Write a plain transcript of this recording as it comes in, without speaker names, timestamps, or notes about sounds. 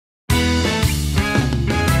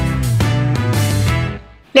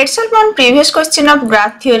Let's solve one previous question of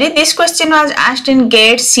graph theory. This question was asked in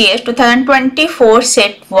GATE CS 2024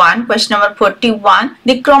 set 1, question number 41.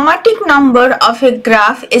 The chromatic number of a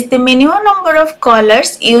graph is the minimum number of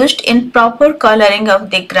colors used in proper coloring of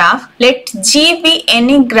the graph. Let G be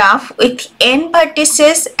any graph with n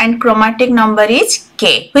vertices and chromatic number is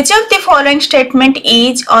K. Which of the following statement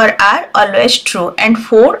is or are always true? And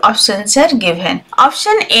 4 options are given.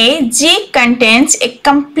 Option A, G contains a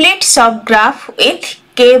complete subgraph with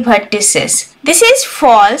K vertices. This is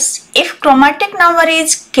false. If chromatic number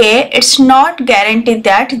is K, it's not guaranteed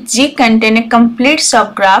that G contain a complete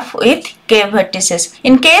subgraph with K vertices.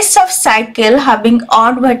 In case of cycle having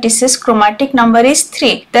odd vertices, chromatic number is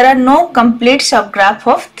 3. There are no complete subgraph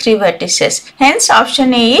of 3 vertices. Hence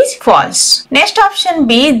option A is false. Next option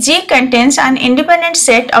B, G contains an independent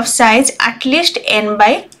set of size at least n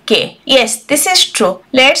by K. Yes, this is true.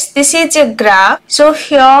 This is a graph. So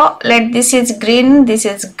here this is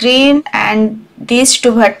green and these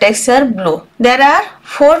two vertices are blue. There are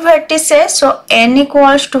 4 vertices, so n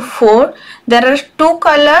equals to 4. There are 2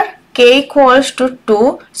 color, K equals to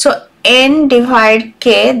 2. So n divide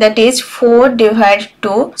K, that is 4 divide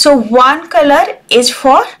 2. So one color is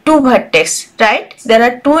for 2 vertex, right? There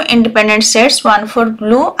are 2 independent sets, one for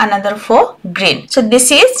blue, another for green. So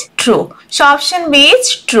this is true. So option B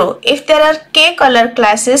is true. If there are K color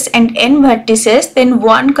classes and n vertices, then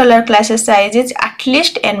one color class size is at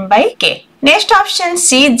least n by K. Next option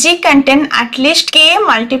C, G contain at least K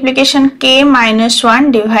multiplication K minus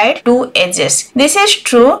 1 divide 2 edges. This is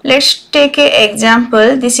true. Let's take an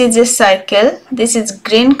example. This is a circle. This is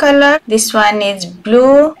green color. This one is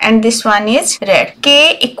blue and this one is red.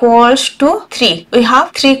 K equals to 3. We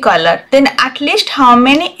have 3 color. Then at least how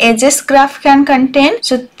many edges graph can contain?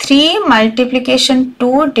 So 3 multiplication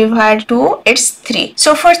 2 divide 2, it's 3.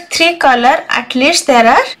 So for 3 color, at least there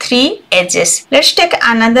are 3 edges. Let's take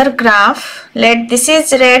another graph. Let this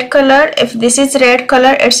is red color. If this is red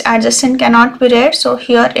color, its adjacent cannot be red, so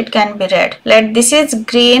here it can be red. Let this is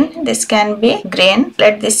green, this can be green.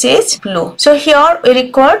 Let this is blue. So here we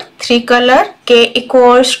record 3 color, K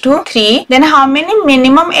equals to 3. Then how many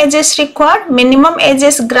minimum edges required? Minimum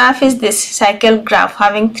edges graph is this cycle graph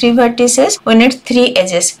having 3 vertices. We need 3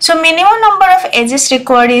 edges. So minimum number of edges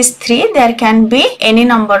required is 3. There can be any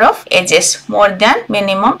number of edges more than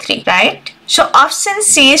minimum 3, right? So option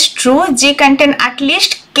C is true. G contain at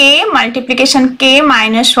least K multiplication K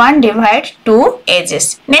minus 1 divide 2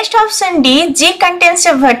 edges. Next option D, G contains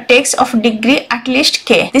a vertex of degree at least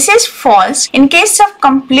K. This is false. In case of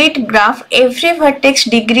complete graph, every vertex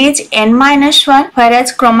degree is n minus 1,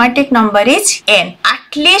 whereas chromatic number is n.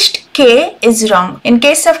 At least K is wrong. In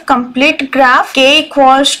case of complete graph, K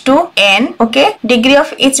equals to n, okay? Degree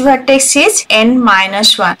of each vertex is n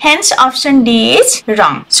minus 1. Hence option D is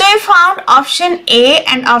wrong. So we found option A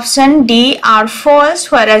and option D are false,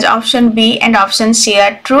 whereas option B and option C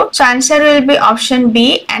are true. So answer will be option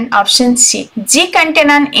B and option C. G contain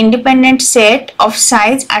an independent set of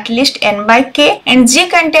size at least n by K, and G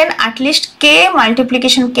contain at least K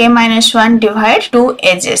multiplication K minus 1 divide 2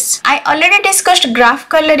 edges. I already discussed graph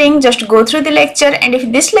coloring. Just go through the lecture, and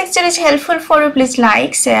if this lecture is helpful for you, please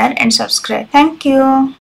like, share and subscribe. Thank you.